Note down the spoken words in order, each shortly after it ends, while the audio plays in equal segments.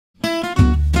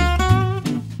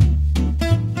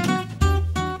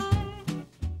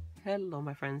Hello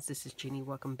my friends, this is Ginny.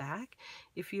 Welcome back.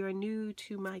 If you are new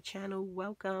to my channel,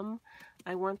 welcome.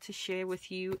 I want to share with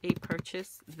you a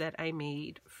purchase that I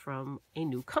made from a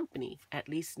new company, at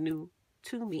least new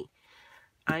to me.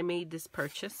 I made this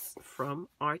purchase from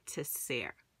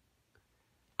Artisaire.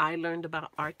 I learned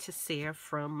about Artisaire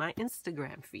from my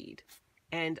Instagram feed.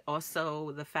 And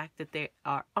also the fact that they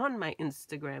are on my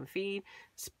Instagram feed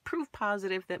is proof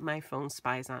positive that my phone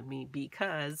spies on me,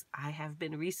 because I have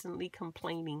been recently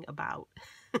complaining about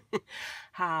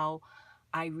how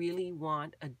I really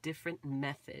want a different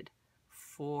method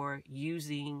for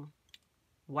using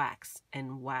wax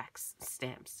and wax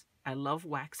stamps. I love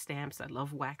wax stamps, I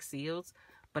love wax seals,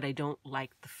 but I don't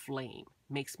like the flame.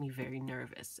 It makes me very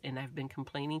nervous, and I've been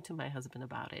complaining to my husband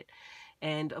about it.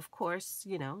 And of course,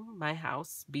 you know, my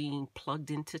house being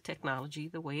plugged into technology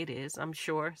the way it is, I'm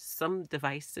sure some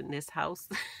device in this house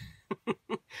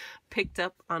picked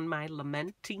up on my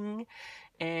lamenting,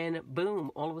 and boom,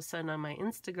 all of a sudden on my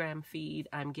Instagram feed,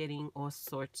 I'm getting all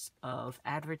sorts of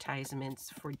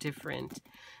advertisements for different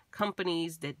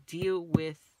companies that deal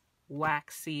with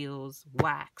wax seals,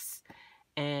 wax,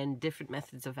 and different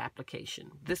methods of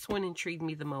application. This one intrigued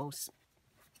me the most,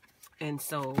 and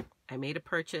so I made a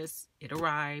purchase. It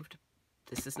arrived.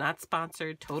 This is not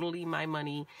sponsored, totally my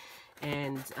money,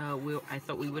 and I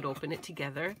thought we would open it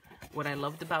together. What I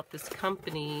loved about this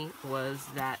company was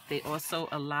that they also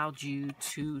allowed you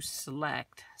to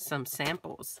select some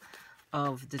samples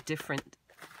of the different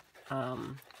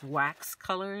wax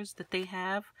colors that they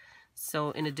have.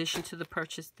 So in addition to the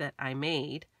purchase that I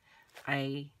made,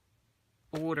 I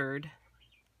ordered,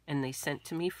 and they sent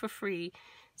to me for free,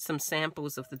 some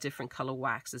samples of the different color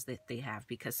waxes that they have,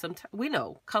 because sometimes we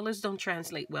know colors don't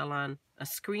translate well on a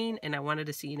screen, and I wanted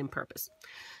to see it in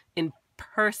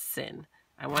person.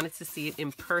 I wanted to see it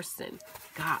in person.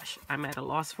 Gosh, I'm at a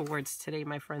loss for words today,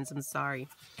 my friends. I'm sorry.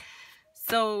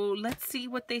 So let's see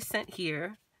what they sent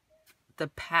here. The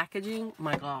packaging,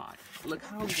 my God, look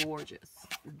how gorgeous.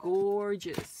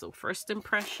 Gorgeous. So first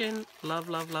impression, love,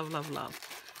 love, love, love, love.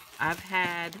 I've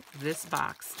had this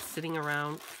box sitting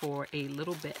around for a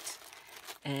little bit,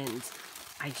 and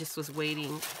I just was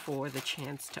waiting for the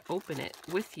chance to open it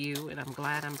with you, and I'm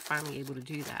glad I'm finally able to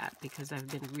do that, because I've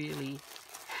been really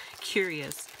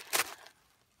curious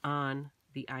on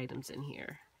the items in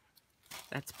here.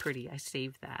 That's pretty. I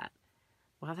saved that.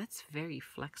 Wow, that's very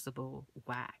flexible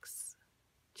wax.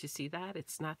 Did you see that?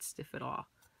 It's not stiff at all.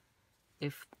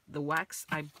 If the wax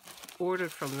I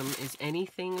ordered from them is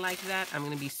anything like that, I'm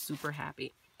going to be super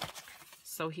happy.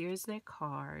 So here's their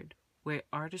card, where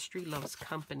Artistry Loves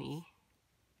Company.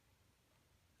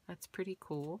 That's pretty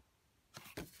cool.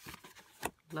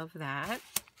 Love that.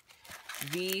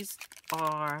 These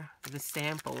are the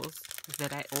samples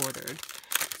that I ordered.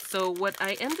 So what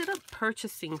I ended up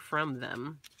purchasing from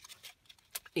them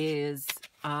is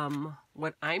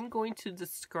what I'm going to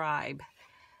describe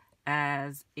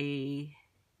as a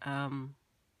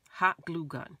hot glue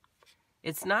gun.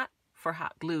 It's not for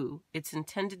hot glue. It's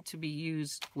intended to be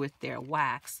used with their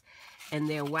wax, and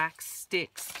their wax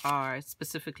sticks are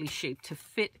specifically shaped to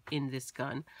fit in this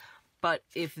gun. But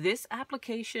if this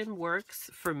application works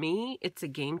for me, it's a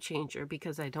game changer,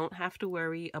 because I don't have to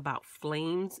worry about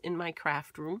flames in my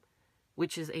craft room,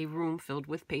 which is a room filled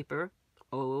with paper.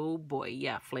 Oh boy,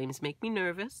 yeah, flames make me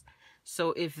nervous.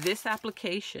 So if this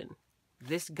application,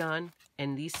 this gun,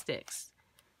 and these sticks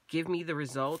give me the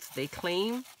results they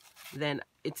claim, then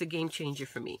it's a game changer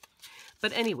for me.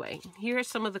 But anyway, here are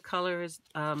some of the colors,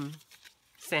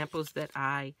 samples that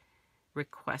I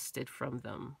requested from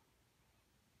them.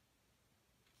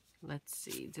 Let's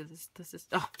see, does this,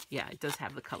 oh yeah, it does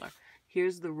have the color.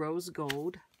 Here's the rose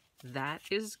gold. That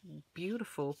is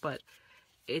beautiful, but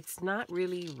it's not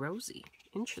really rosy.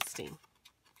 Interesting.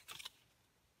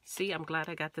 See, I'm glad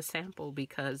I got the sample,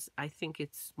 because I think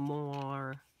it's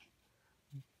more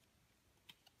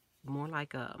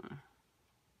like a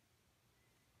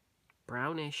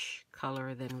brownish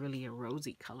color than really a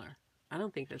rosy color. I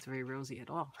don't think that's very rosy at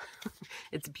all.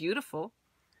 It's beautiful,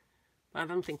 but I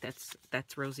don't think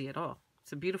that's rosy at all.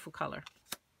 It's a beautiful color.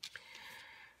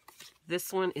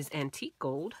 This one is antique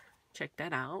gold. Check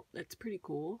that out. That's pretty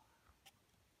cool.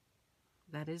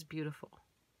 That is beautiful.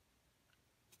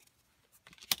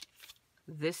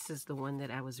 This is the one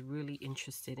that I was really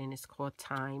interested in. It's called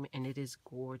Time, and it is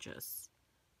gorgeous.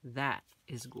 That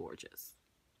is gorgeous.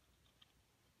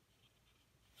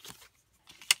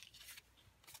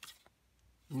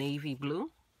 Navy blue.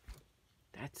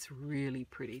 That's really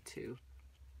pretty too.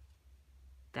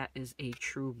 That is a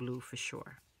true blue for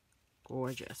sure.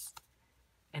 Gorgeous.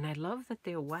 And I love that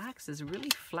their wax is really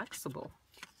flexible.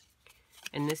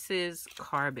 And this is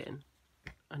carbon.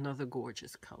 Another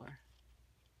gorgeous color.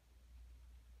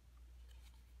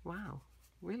 Wow,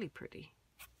 really pretty.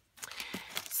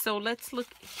 So let's look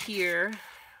here.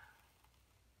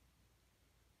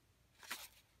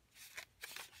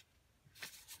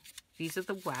 These are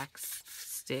the wax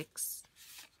sticks.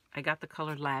 I got the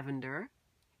color lavender.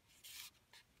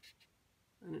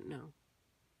 I don't know.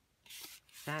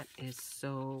 That is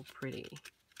so pretty.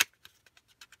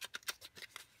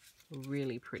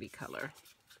 Really pretty color.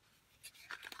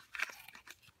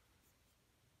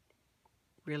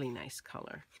 Really nice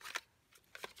color.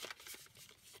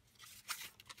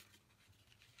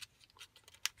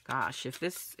 Gosh, if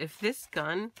this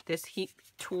gun, this heat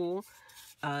tool,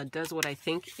 does what I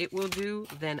think it will do,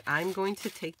 then I'm going to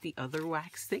take the other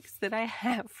wax sticks that I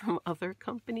have from other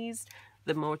companies,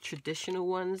 the more traditional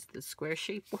ones, the square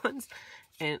shaped ones,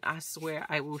 and I swear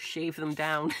I will shave them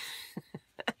down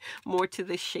more to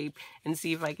this shape and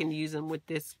see if I can use them with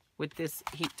this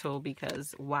heat tool,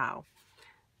 because wow.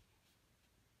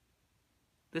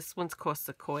 This one's called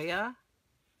Sequoia.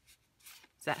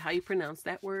 Is that how you pronounce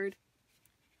that word?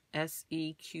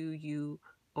 Sequoia.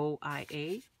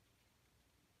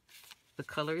 The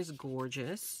color is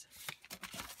gorgeous.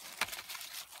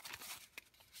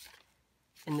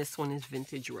 And this one is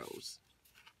Vintage Rose.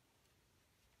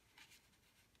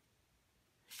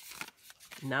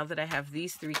 Now that I have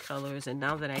these three colors, and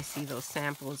now that I see those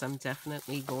samples, I'm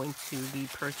definitely going to be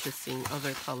purchasing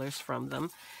other colors from them.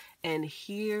 And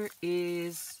here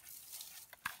is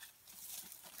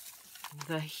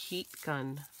the heat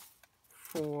gun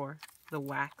for the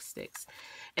wax sticks.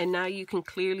 And now you can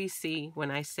clearly see when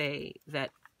I say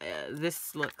that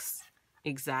this looks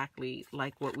exactly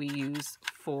like what we use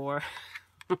for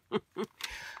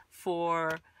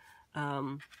for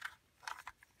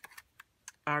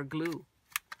our glue,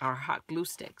 our hot glue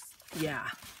sticks. Yeah,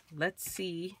 let's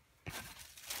see.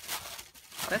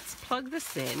 Let's plug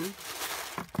this in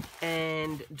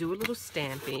and do a little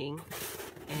stamping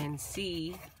and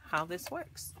see how this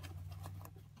works.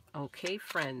 Okay,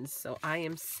 friends, so I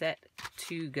am set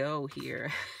to go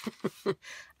here.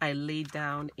 I laid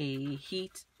down a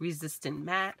heat-resistant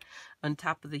mat. On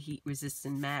top of the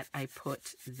heat-resistant mat, I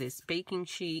put this baking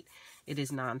sheet. It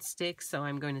is non-stick, so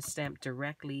I'm going to stamp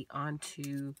directly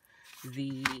onto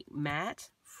the mat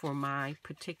for my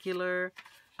particular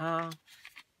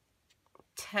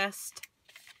test.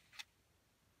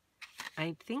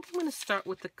 I think I'm going to start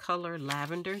with the color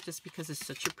lavender just because it's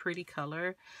such a pretty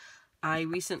color. I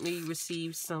recently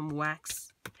received some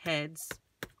wax heads,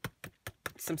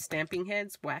 some stamping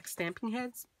heads, wax stamping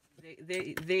heads.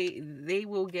 They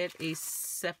will get a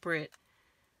separate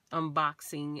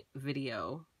unboxing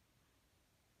video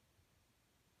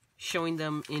showing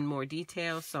them in more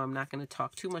detail, so I'm not going to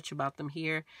talk too much about them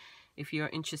here. If you're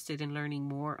interested in learning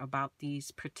more about these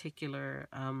particular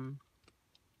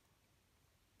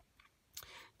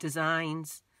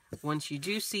designs, once you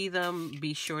do see them,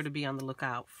 be sure to be on the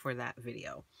lookout for that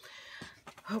video.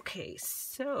 Okay,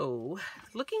 so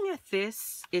looking at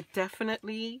this, it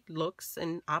definitely looks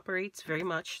and operates very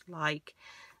much like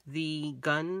the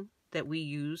gun that we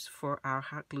use for our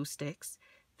hot glue sticks.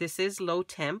 This is low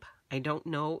temp. I don't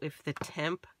know if the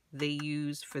temp they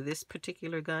use for this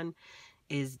particular gun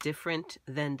is different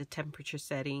than the temperature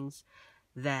settings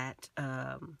that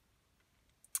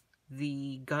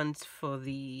the guns for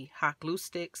the hot glue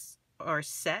sticks are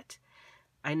set.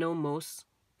 I know most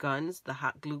guns, the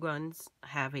hot glue guns,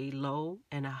 have a low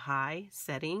and a high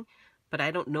setting, but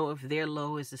I don't know if their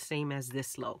low is the same as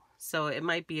this low. So it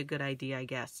might be a good idea, I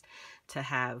guess, to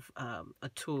have a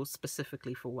tool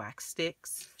specifically for wax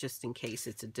sticks, just in case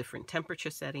it's a different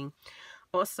temperature setting.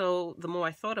 Also, the more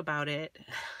I thought about it,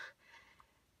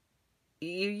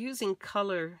 you're using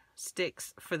color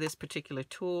sticks for this particular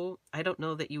tool. I don't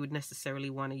know that you would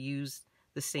necessarily want to use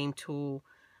the same tool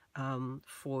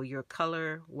for your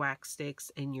color wax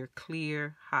sticks and your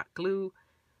clear hot glue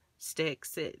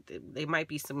sticks. There might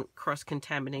be some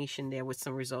cross-contamination there with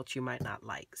some results you might not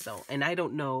like. So, and I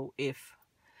don't know if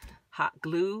hot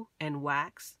glue and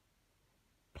wax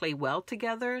play well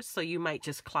together, so you might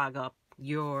just clog up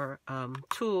your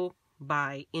tool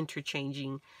by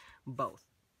interchanging both.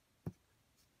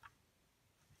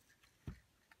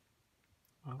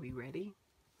 Are we ready?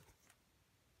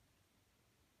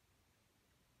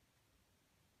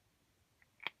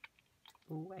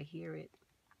 Oh, I hear it.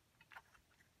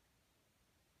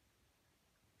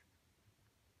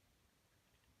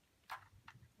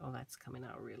 Oh, that's coming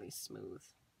out really smooth.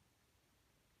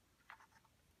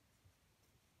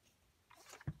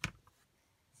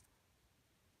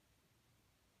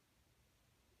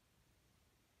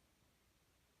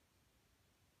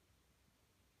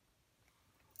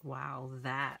 Wow,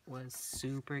 that was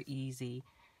super easy.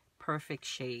 Perfect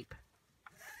shape.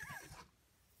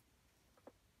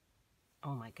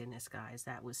 Oh my goodness, guys,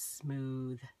 that was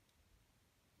smooth.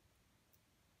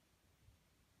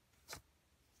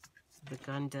 The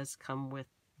gun does come with,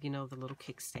 you know, the little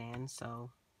kickstand, so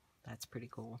that's pretty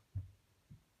cool.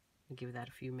 I'll give that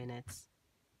a few minutes.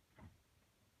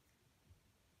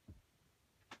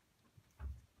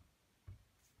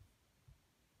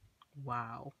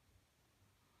 Wow.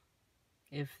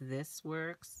 If this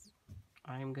works,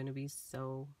 I'm going to be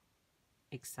so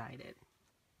excited.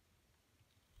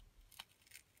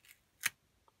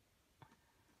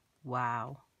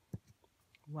 Wow.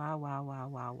 Wow, wow, wow,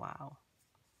 wow, wow.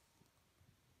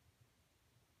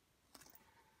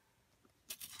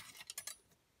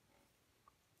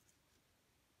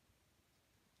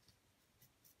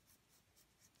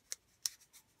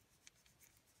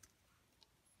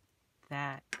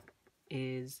 That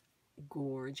is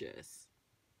gorgeous.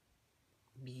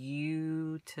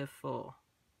 Beautiful.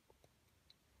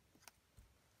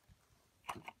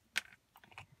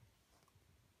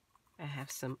 I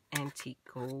have some antique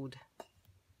gold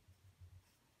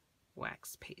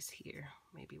wax paste here.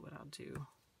 Maybe what I'll do.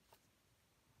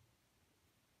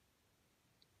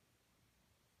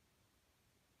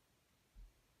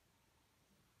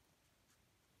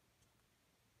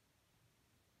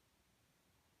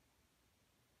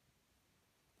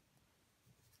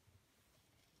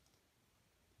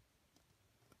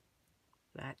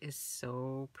 That is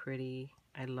so pretty.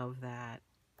 I love that.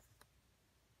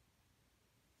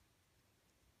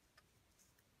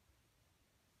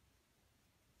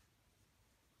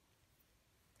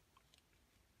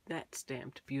 That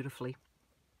stamped beautifully.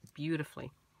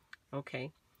 Beautifully.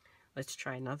 Okay, let's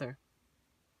try another.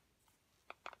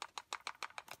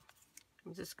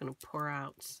 I'm just going to pour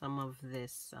out some of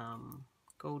this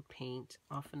gold paint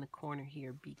off in the corner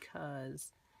here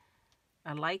because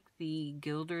I like the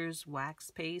Gilder's wax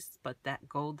paste, but that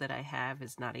gold that I have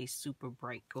is not a super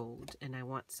bright gold, and I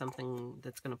want something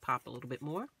that's going to pop a little bit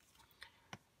more.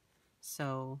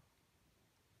 So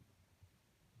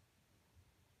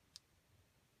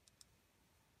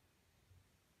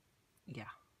yeah,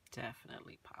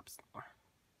 definitely pops more.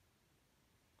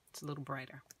 It's a little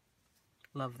brighter.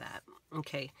 Love that.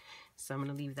 Okay, so I'm going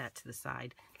to leave that to the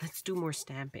side. Let's do more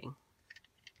stamping.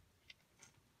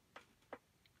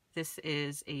 This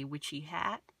is a witchy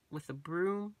hat with a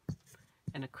broom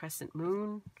and a crescent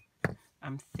moon.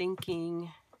 I'm thinking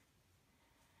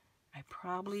I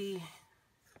probably, in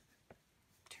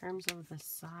terms of the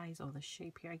size or the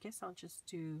shape here, I guess I'll just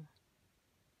do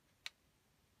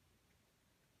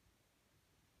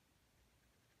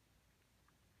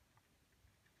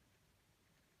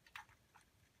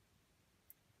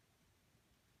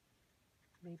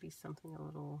maybe something a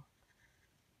little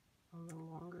on the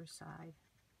longer side.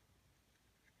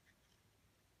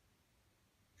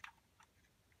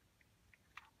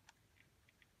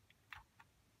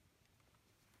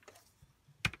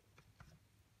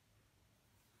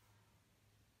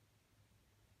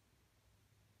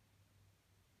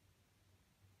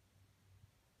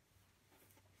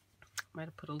 Might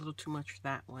have put a little too much for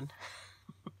that one,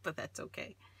 but that's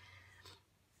okay.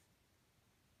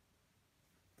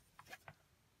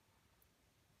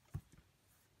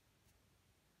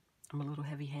 I'm a little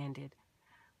heavy-handed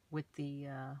with the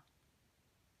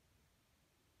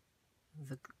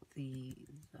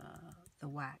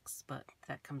wax, but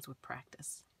that comes with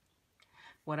practice.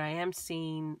 What I am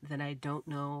seeing that I don't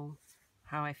know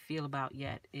how I feel about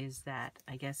yet is that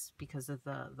I guess because of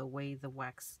the way the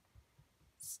wax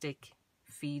stick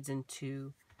feeds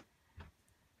into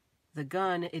the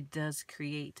gun, it does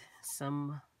create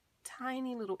some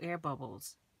tiny little air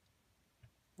bubbles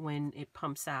when it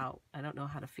pumps out. I don't know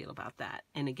how to feel about that.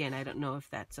 And again, I don't know if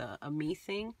that's a me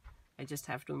thing. I just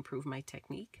have to improve my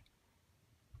technique.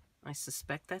 I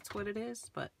suspect that's what it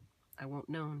is, but I won't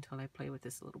know until I play with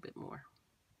this a little bit more.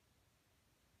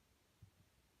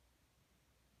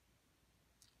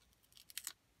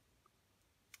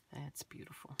 That's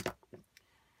beautiful.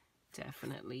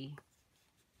 Definitely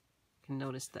can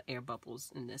notice the air bubbles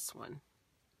in this one.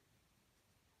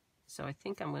 So I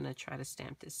think I'm going to try to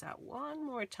stamp this out one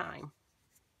more time.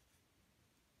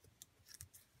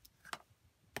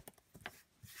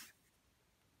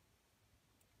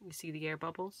 You see the air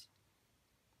bubbles?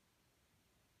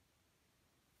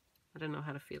 I don't know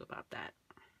how to feel about that.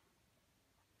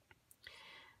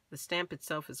 The stamp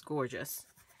itself is gorgeous,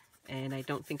 and I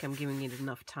don't think I'm giving it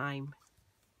enough time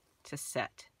to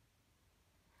set.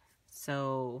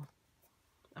 So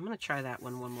I'm going to try that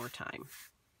one more time.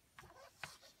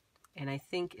 And I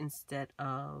think instead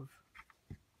of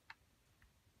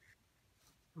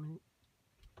All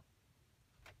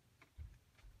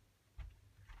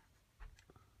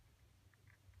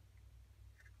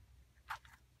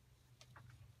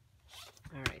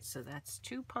right, so that's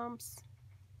 2 pumps.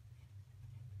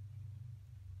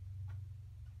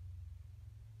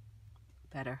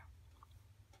 Better.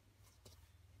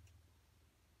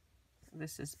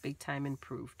 This is big time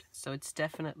improved. So it's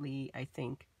definitely, I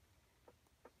think,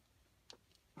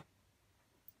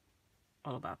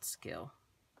 all about skill.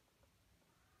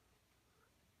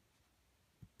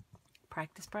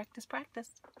 Practice, practice, practice.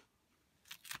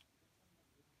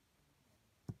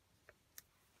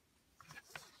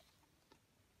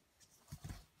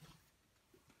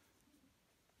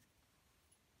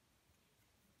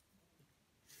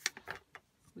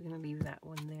 We're going to leave that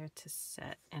one there to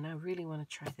set. And I really want to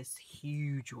try this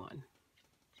huge one.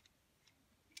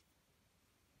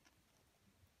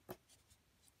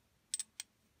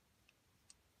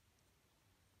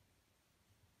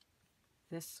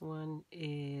 This one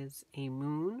is a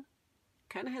moon.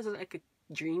 Kind of has like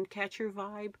a dream catcher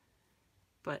vibe.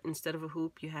 But instead of a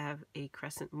hoop, you have a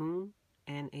crescent moon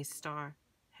and a star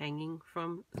hanging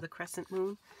from the crescent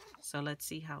moon. So let's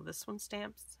see how this one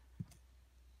stamps.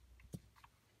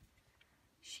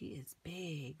 She is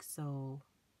big, so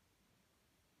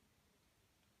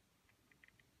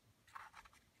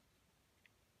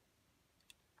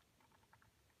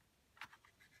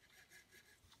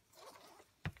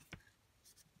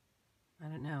I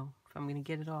don't know if I'm going to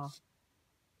get it all.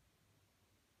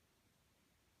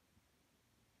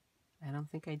 I don't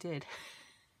think I did.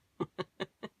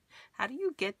 How do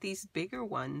you get these bigger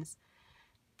ones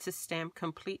to stamp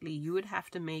completely? You would have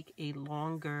to make a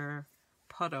longer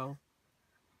puddle.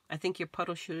 I think your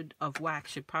puddle of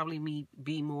wax should probably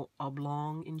be more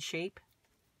oblong in shape.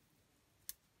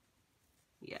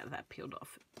 Yeah, that peeled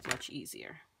off much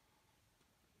easier.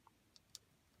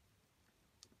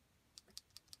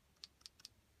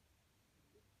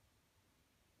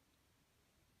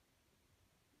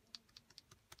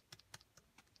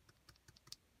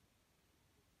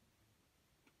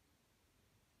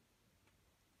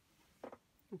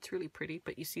 It's really pretty,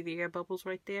 but you see the air bubbles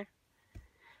right there?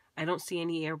 I don't see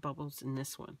any air bubbles in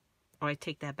this one. Or I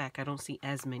take that back. I don't see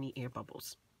as many air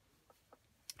bubbles.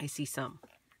 I see some,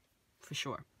 for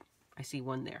sure. I see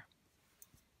one there.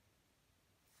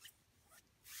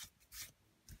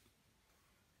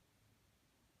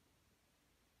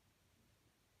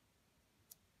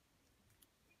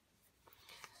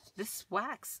 This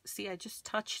wax, see, I just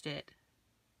touched it.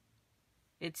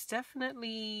 It's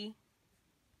definitely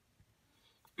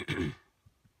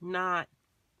not,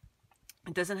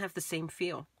 it doesn't have the same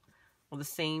feel or the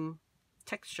same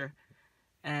texture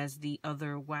as the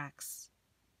other wax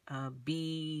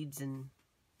beads and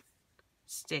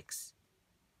sticks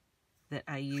that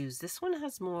I use. This one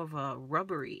has more of a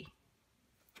rubbery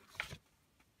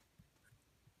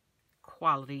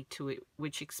quality to it,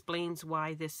 which explains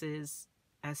why this is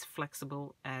as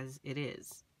flexible as it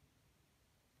is.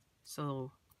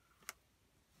 So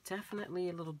definitely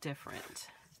a little different.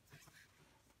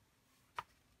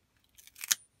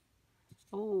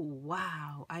 Oh,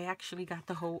 wow. I actually got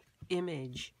the whole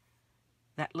image.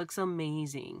 That looks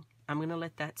amazing. I'm going to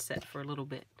let that set for a little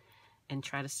bit and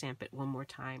try to stamp it one more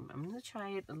time. I'm going to try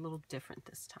it a little different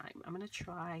this time. I'm going to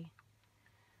try,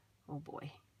 oh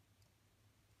boy.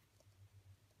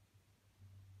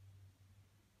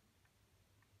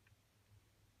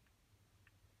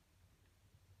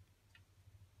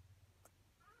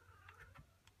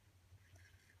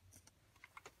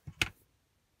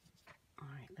 All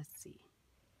right, let's see.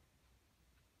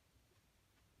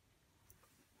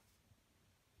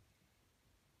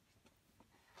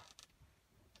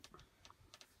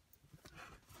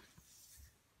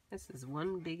 This is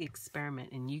one big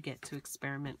experiment, and you get to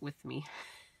experiment with me.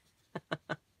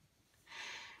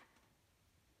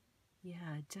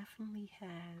 Yeah, it definitely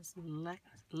has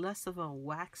less of a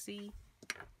waxy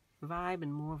vibe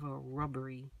and more of a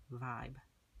rubbery vibe.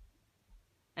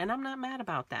 And I'm not mad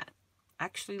about that. I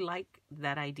actually like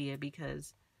that idea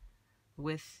because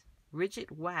with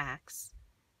rigid wax,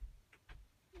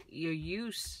 your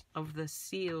use of the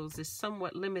seals is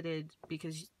somewhat limited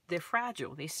because they're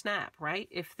fragile. They snap, right?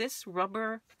 If this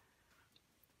rubber-like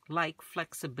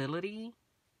flexibility,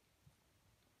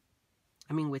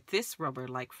 with this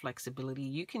rubber-like flexibility,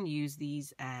 you can use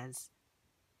these as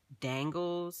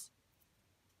dangles.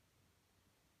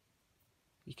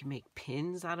 You can make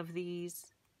pins out of these.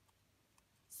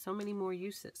 So many more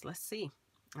uses. Let's see.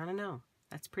 I don't know.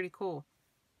 That's pretty cool.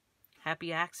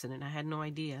 Happy accident. I had no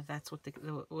idea. That's what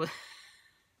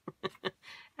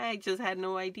I just had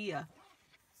no idea.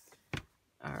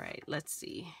 All right, let's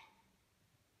see.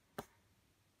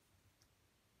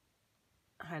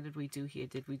 How did we do here?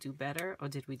 Did we do better or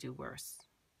did we do worse?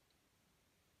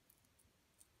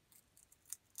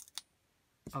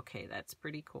 Okay, that's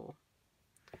pretty cool.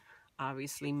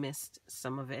 Obviously missed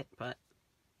some of it, but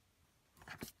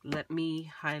let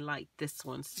me highlight this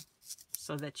one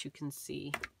so that you can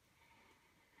see.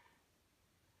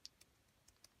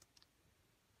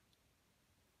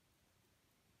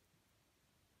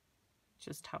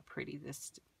 Just how pretty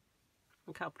this,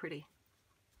 look how pretty.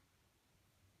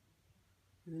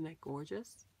 Isn't that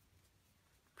gorgeous?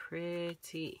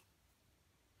 Pretty.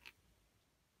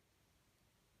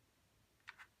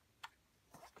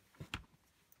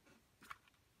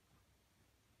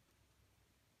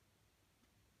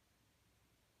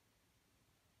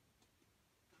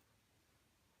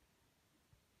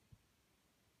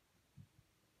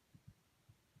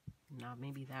 Now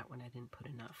maybe that one I didn't put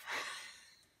enough.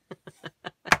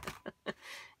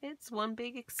 It's one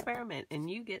big experiment and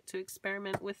you get to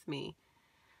experiment with me.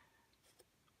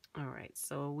 All right,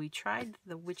 so we tried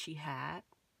the witchy hat.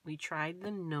 We tried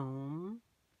the gnome.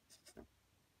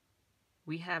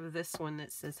 We have this one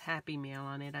that says Happy Mail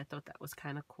on it. I thought that was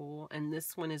kind of cool. And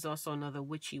this one is also another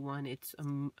witchy one. It's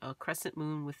a crescent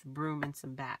moon with broom and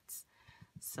some bats.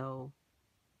 So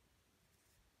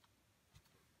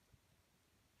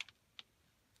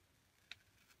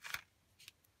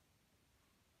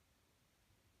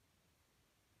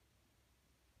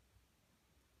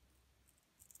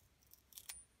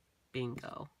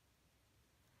bingo.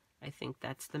 I think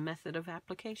that's the method of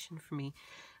application for me.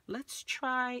 Let's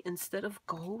try, instead of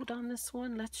gold on this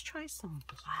one, let's try some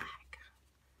black.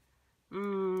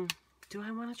 Do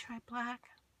I want to try black?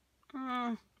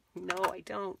 No, I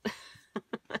don't.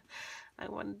 I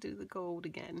want to do the gold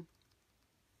again.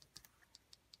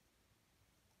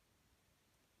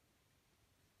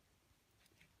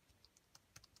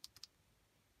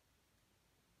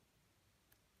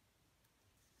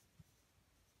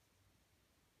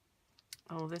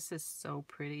 Oh, this is so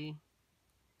pretty.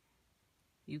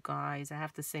 You guys, I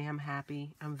have to say I'm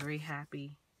happy. I'm very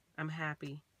happy. I'm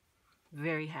happy.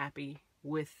 Very happy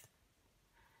with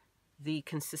the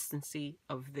consistency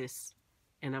of this.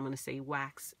 And I'm going to say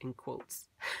wax in quotes.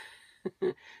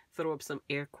 Throw up some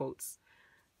air quotes.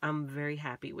 I'm very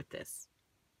happy with this.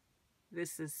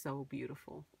 This is so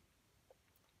beautiful.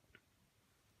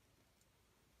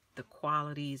 The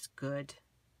quality is good.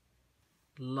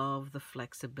 Love the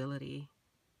flexibility.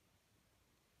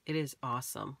 It is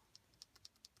awesome.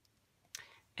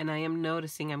 And I am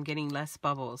noticing I'm getting less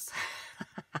bubbles.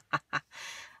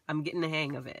 I'm getting the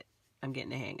hang of it. I'm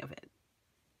getting the hang of it.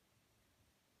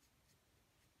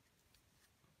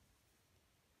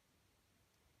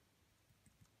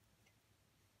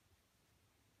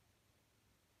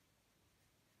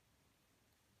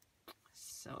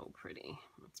 So pretty.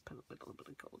 Let's put a little bit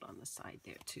of gold on the side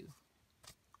there too.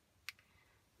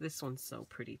 This one's so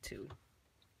pretty too.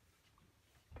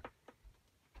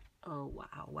 Oh,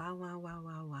 wow, wow, wow, wow,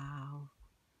 wow, wow.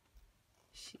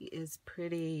 She is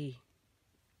pretty.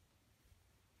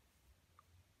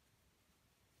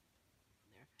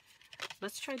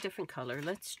 Let's try a different color.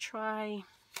 Let's try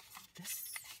this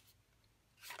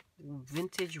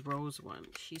vintage rose one.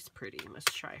 She's pretty.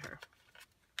 Let's try her.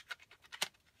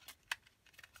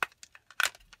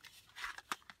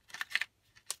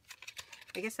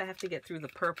 I guess I have to get through the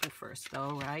purple first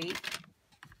though, right?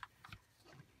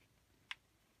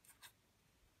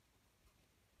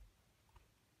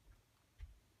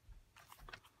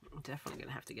 I'm definitely going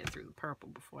to have to get through the purple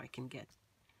before I can get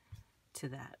to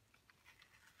that.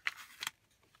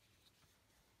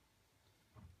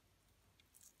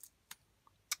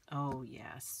 Oh,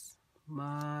 yes.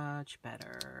 Much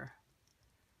better.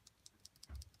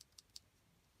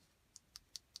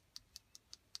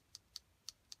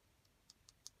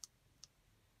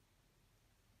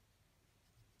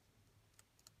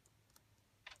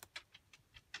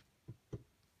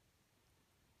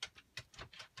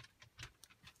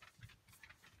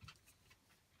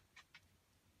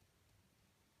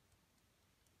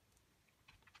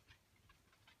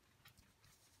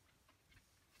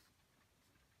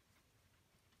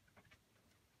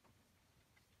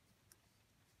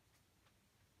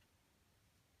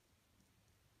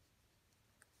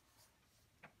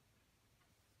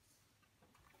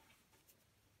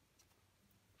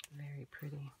 Very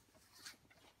pretty.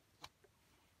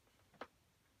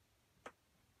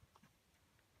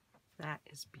 That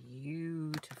is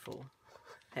beautiful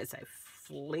as I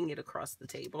fling it across the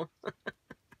table.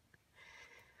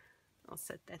 I'll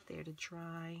set that there to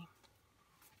dry.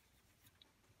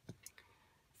 I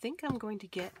think I'm going to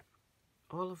get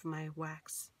all of my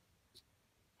wax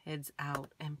heads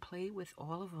out and play with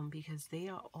all of them because they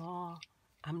are all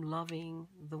I'm loving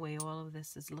the way all of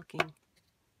this is looking.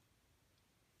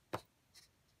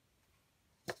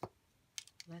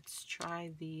 Let's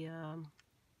try the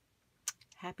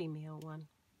Happy Meal one.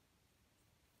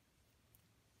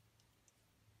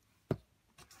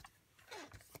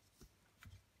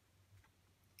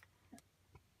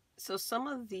 So some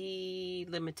of the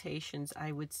limitations,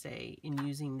 I would say, in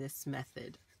using this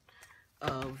method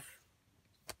of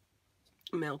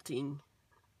melting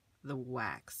the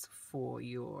wax for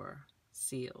your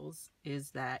seals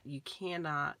is that you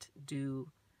cannot do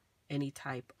any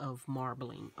type of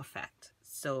marbling effect.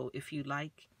 So if you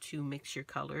like to mix your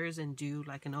colors and do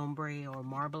like an ombre or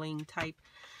marbling type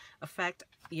effect,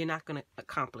 you're not going to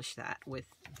accomplish that with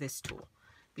this tool,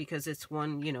 because it's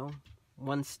one, you know,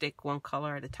 one stick, one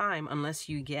color at a time, unless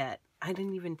you get, I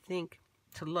didn't even think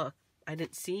to look, I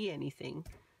didn't see anything,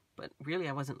 but really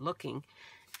I wasn't looking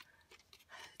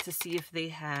to see if they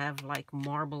have like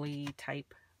marbly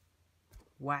type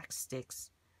wax sticks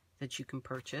that you can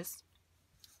purchase.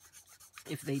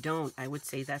 If they don't, I would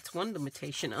say that's one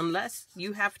limitation, unless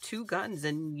you have two guns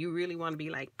and you really want to be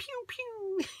like pew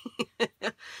pew,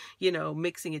 you know,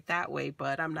 mixing it that way.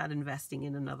 But I'm not investing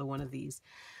in another one of these.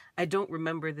 I don't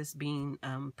remember this being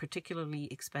particularly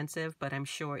expensive, but I'm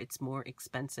sure it's more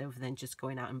expensive than just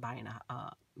going out and buying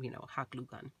a you know, hot glue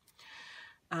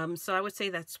gun. So I would say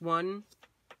that's one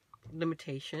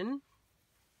limitation.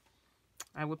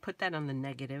 I would put that on the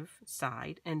negative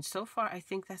side, and so far I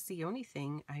think that's the only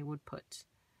thing I would put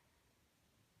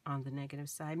on the negative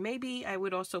side. Maybe I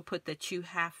would also put that you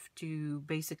have to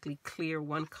basically clear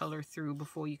one color through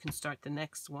before you can start the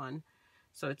next one,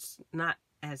 so it's not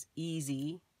as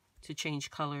easy to change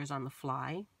colors on the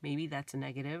fly. Maybe that's a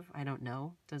negative. I don't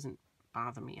know. Doesn't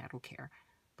bother me. I don't care,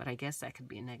 but I guess that could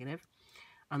be a negative.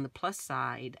 On the plus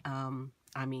side,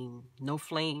 I mean, no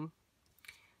flame,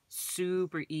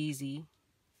 super easy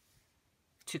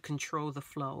to control the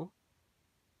flow,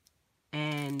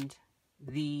 and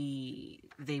they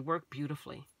work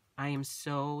beautifully. I am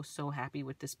so happy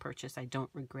with this purchase. I don't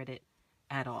regret it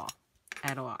at all.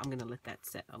 I'm gonna let that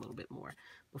set a little bit more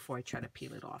before I try to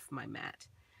peel it off my mat.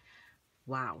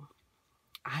 Wow,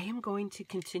 I am going to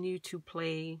continue to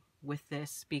play with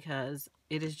this because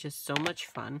it is just so much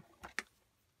fun.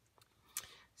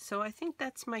 So I think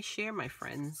that's my share, my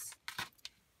friends.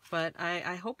 But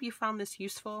I hope you found this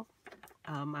useful.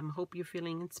 I hope you're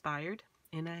feeling inspired,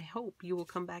 and I hope you will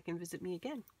come back and visit me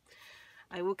again.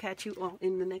 I will catch you all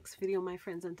in the next video, my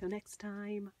friends. Until next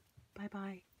time,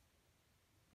 bye-bye.